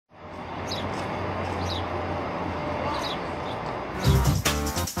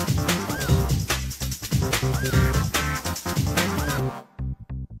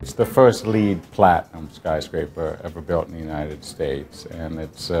It's the first LEED platinum skyscraper ever built in the United States, and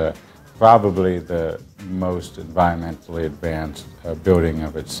it's probably the most environmentally advanced building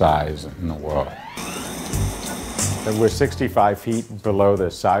of its size in the world. We're 65 feet below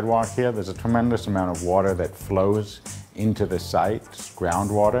the sidewalk here. There's a tremendous amount of water that flows into the site,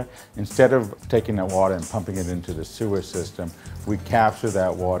 groundwater. Instead of taking that water and pumping it into the sewer system, we capture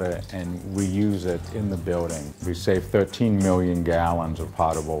that water and we use it in the building. We save 13 million gallons of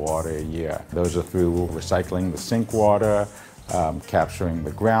potable water a year. Those are through recycling the sink water, capturing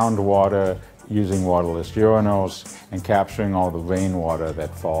the groundwater, using waterless urinals, and capturing all the rainwater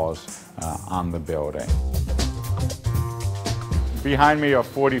that falls on the building. Behind me are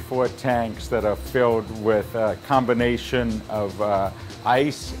 44 tanks that are filled with a combination of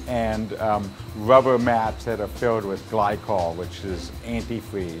ice and rubber mats that are filled with glycol, which is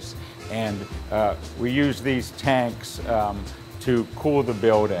antifreeze. And we use these tanks to cool the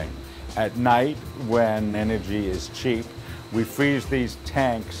building. At night, when energy is cheap, we freeze these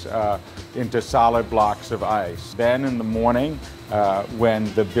tanks into solid blocks of ice. Then in the morning,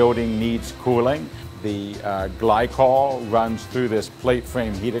 when the building needs cooling, the glycol runs through this plate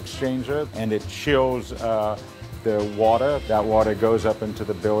frame heat exchanger and it chills the water. That water goes up into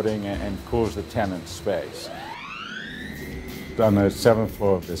the building and cools the tenant's space. On the 7th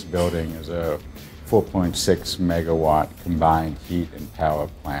floor of this building is a 4.6 megawatt combined heat and power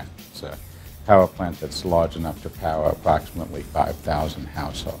plant. It's a power plant that's large enough to power approximately 5,000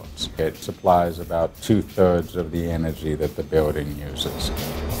 households. It supplies about 2/3 of the energy that the building uses.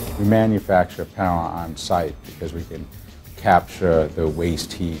 We manufacture power on site because we can capture the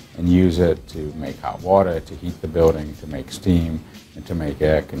waste heat and use it to make hot water, to heat the building, to make steam, and to make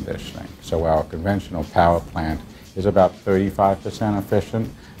air conditioning. So our conventional power plant is about 35% efficient.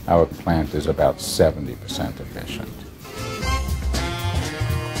 Our plant is about 70% efficient.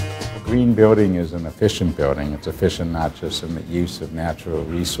 A green building is an efficient building. It's efficient not just in the use of natural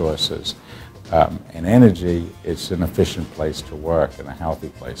resources and energy, it's an efficient place to work and a healthy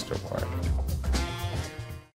place to work.